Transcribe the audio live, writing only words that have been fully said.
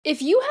If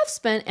you have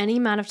spent any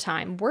amount of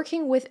time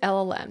working with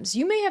LLMs,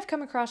 you may have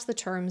come across the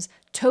terms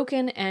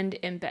token and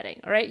embedding,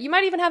 all right? You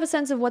might even have a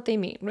sense of what they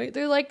mean, right?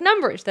 They're like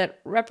numbers that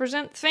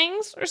represent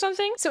things or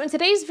something. So in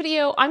today's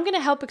video, I'm gonna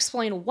help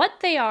explain what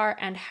they are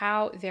and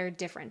how they're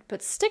different.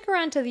 But stick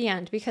around to the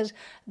end because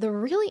the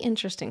really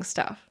interesting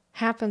stuff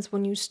happens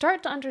when you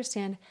start to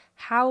understand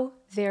how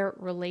they're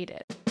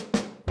related.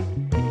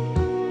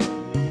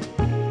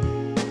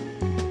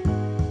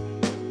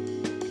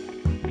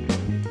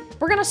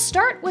 We're gonna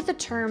start with the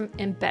term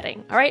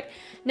embedding, all right?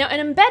 Now, an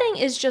embedding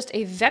is just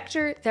a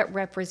vector that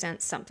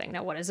represents something.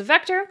 Now, what is a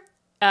vector?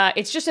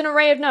 It's just an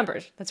array of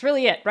numbers. That's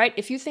really it, right?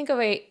 If you think of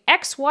a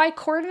XY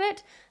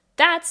coordinate,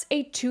 that's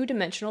a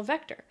two-dimensional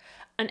vector.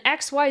 An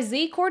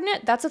XYZ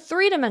coordinate, that's a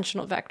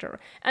three-dimensional vector.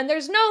 And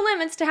there's no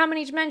limits to how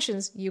many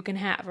dimensions you can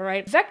have, all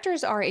right?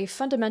 Vectors are a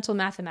fundamental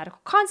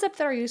mathematical concept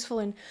that are useful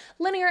in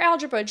linear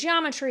algebra,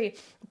 geometry,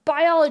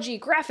 biology,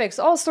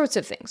 graphics, all sorts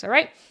of things, all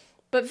right?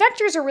 But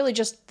vectors are really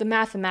just the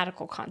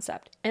mathematical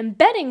concept.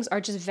 Embeddings are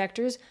just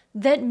vectors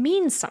that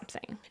mean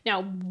something.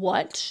 Now,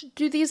 what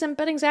do these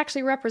embeddings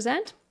actually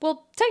represent?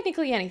 Well,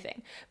 technically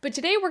anything. But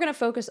today we're going to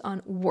focus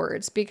on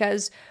words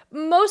because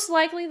most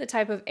likely the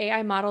type of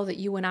AI model that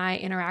you and I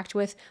interact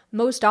with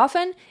most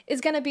often is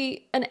going to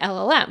be an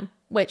LLM,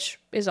 which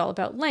is all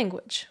about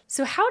language.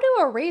 So how do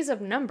arrays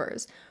of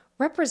numbers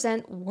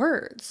represent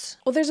words?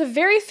 Well, there's a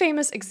very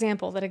famous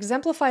example that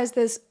exemplifies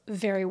this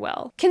very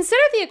well.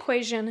 Consider the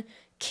equation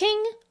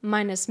king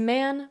minus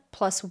man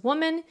plus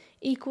woman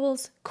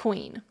equals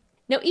queen.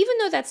 Now, even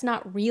though that's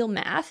not real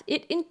math,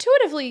 it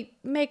intuitively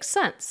makes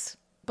sense.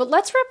 But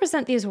let's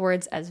represent these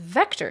words as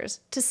vectors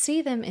to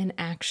see them in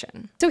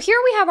action. So here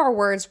we have our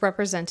words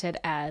represented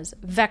as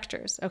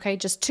vectors, okay?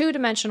 Just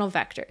two-dimensional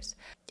vectors.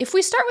 If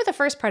we start with the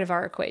first part of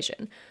our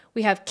equation,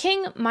 we have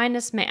king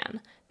minus man.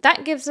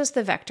 That gives us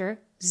the vector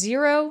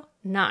 0,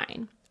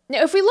 9.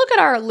 Now, if we look at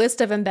our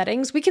list of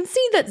embeddings, we can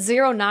see that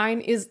 0,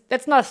 9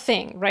 that's not a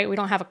thing, right? We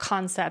don't have a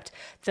concept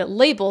that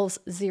labels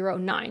 0,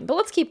 9, but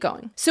let's keep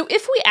going. So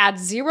if we add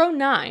 0,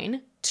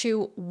 9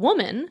 to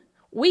woman,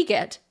 we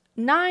get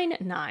 9,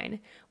 9,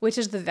 which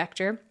is the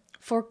vector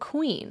for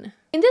queen.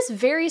 In this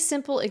very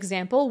simple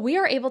example, we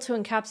are able to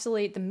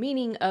encapsulate the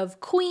meaning of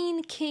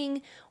queen,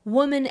 king,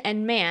 woman,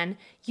 and man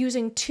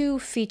using two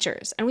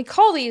features, and we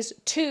call these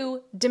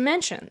two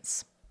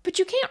dimensions. But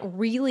you can't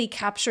really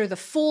capture the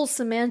full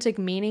semantic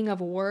meaning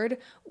of a word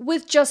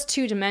with just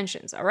two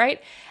dimensions, all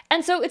right?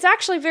 And so it's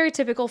actually very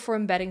typical for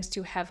embeddings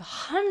to have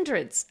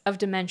hundreds of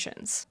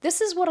dimensions.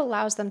 This is what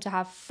allows them to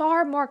have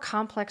far more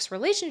complex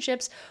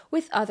relationships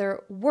with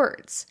other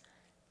words.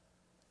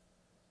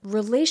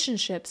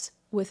 Relationships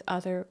with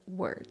other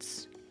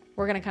words.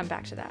 We're gonna come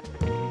back to that.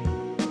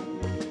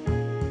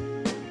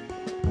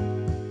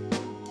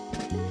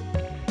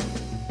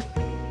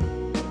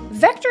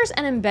 Vectors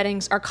and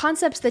embeddings are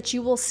concepts that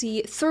you will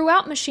see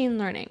throughout machine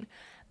learning,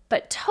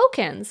 but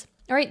tokens,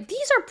 all right,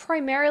 these are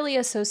primarily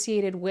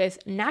associated with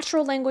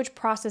natural language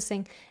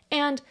processing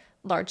and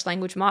large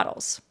language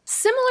models.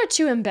 Similar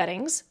to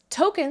embeddings,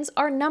 tokens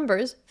are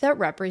numbers that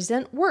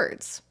represent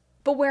words.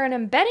 But where an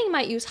embedding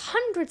might use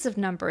hundreds of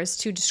numbers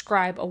to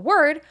describe a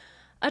word,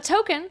 a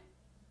token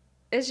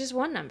is just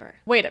one number.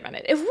 Wait a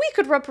minute, if we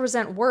could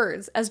represent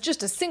words as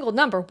just a single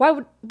number, why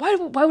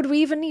would we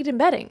even need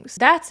embeddings?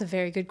 That's a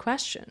very good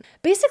question.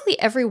 Basically,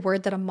 every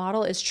word that a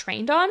model is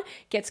trained on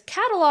gets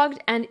cataloged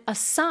and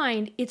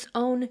assigned its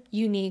own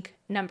unique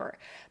number.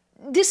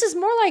 This is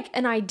more like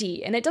an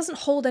ID, and it doesn't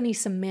hold any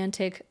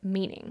semantic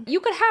meaning. You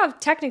could have,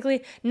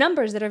 technically,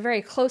 numbers that are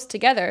very close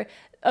together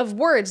of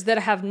words that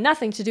have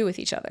nothing to do with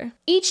each other.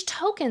 Each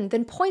token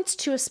then points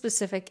to a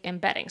specific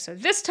embedding. So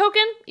this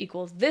token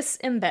equals this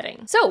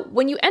embedding. So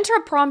when you enter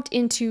a prompt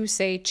into,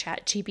 say,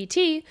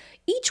 ChatGPT,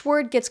 each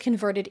word gets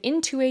converted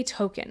into a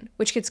token,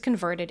 which gets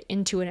converted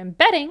into an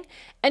embedding,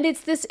 and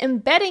it's this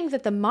embedding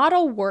that the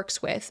model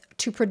works with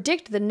to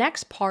predict the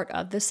next part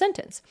of the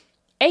sentence,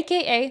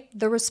 aka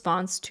the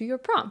response to your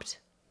prompt.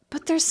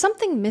 But there's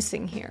something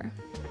missing here.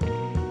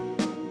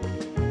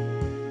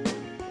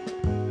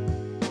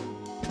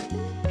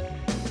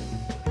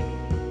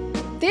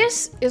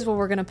 This is where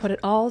we're going to put it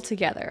all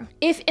together.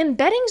 If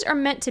embeddings are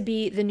meant to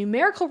be the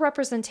numerical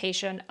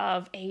representation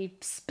of a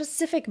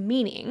specific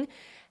meaning,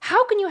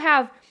 how can you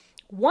have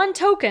one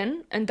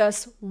token and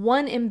thus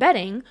one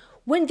embedding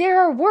when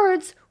there are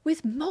words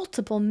with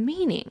multiple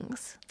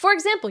meanings? For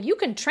example, you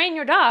can train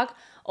your dog,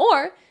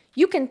 or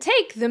you can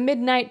take the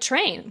midnight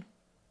train.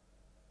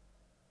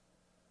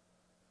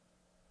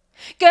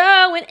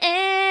 Going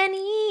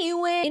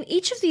anywhere. In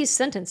each of these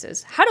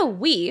sentences, how do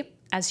we,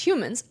 as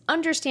humans,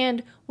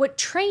 understand what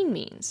train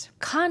means?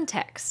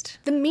 Context.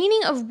 The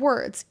meaning of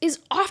words is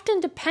often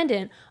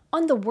dependent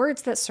on the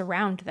words that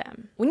surround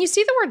them. When you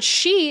see the word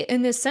she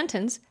in this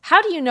sentence,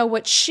 how do you know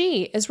what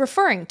she is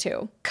referring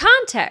to?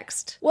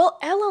 Context. Well,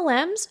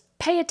 LLMs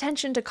pay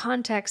attention to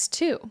context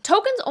too.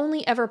 Tokens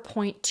only ever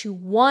point to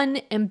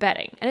one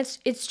embedding, and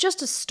it's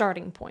just a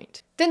starting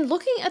point. Then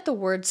looking at the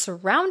words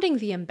surrounding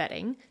the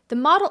embedding, the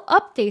model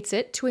updates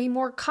it to a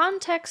more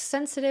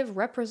context-sensitive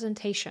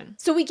representation.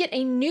 So we get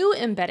a new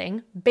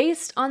embedding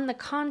based on the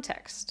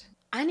context.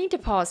 I need to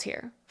pause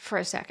here for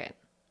a second,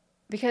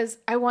 because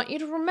I want you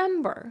to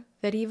remember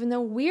that even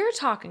though we're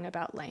talking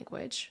about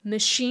language,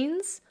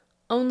 machines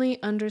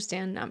only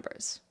understand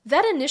numbers.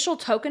 That initial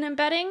token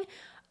embedding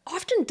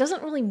often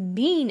doesn't really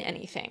mean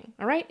anything,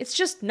 all right? It's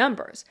just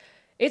numbers.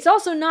 It's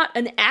also not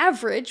an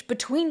average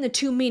between the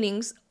two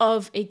meanings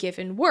of a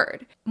given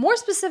word. More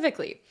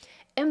specifically,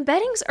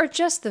 embeddings are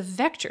just the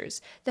vectors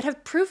that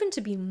have proven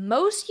to be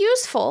most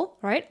useful,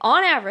 right,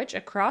 on average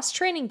across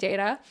training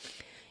data,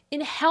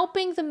 in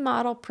helping the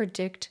model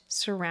predict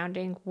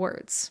surrounding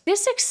words.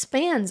 This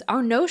expands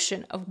our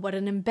notion of what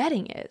an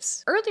embedding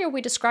is. Earlier,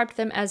 we described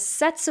them as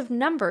sets of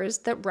numbers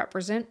that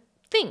represent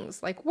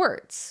things like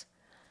words.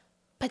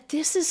 But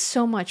this is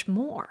so much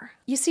more.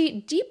 You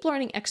see, deep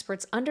learning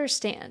experts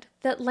understand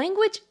that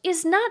language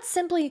is not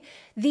simply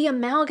the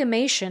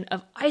amalgamation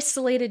of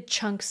isolated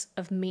chunks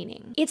of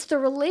meaning. It's the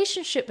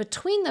relationship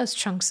between those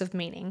chunks of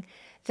meaning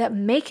that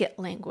make it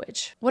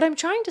language. What I'm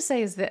trying to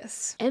say is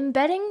this: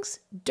 embeddings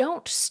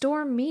don't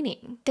store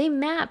meaning. They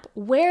map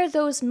where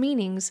those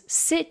meanings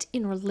sit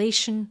in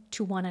relation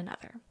to one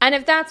another. And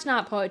if that's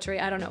not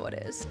poetry, I don't know what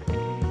is.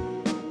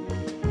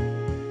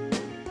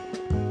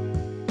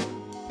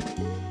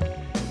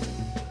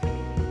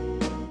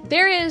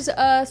 There is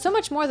so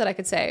much more that I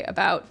could say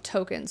about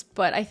tokens,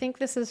 but I think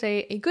this is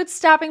a good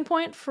stopping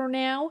point for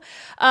now.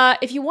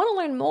 If you want to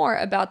learn more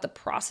about the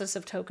process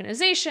of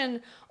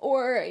tokenization,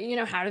 or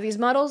how do these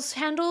models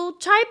handle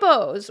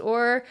typos,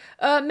 or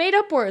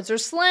made-up words, or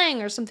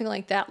slang, or something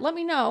like that, let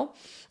me know,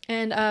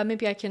 and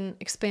maybe I can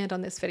expand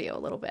on this video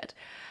a little bit.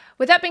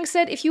 With that being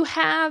said, if you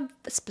have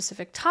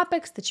specific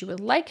topics that you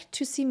would like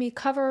to see me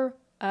cover,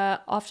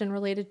 often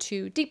related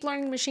to deep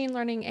learning, machine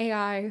learning,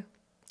 AI,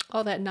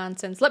 all that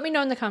nonsense, let me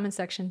know in the comment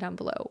section down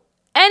below.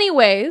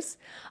 Anyways,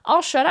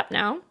 I'll shut up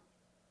now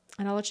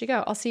and I'll let you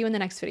go. I'll see you in the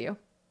next video.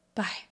 Bye.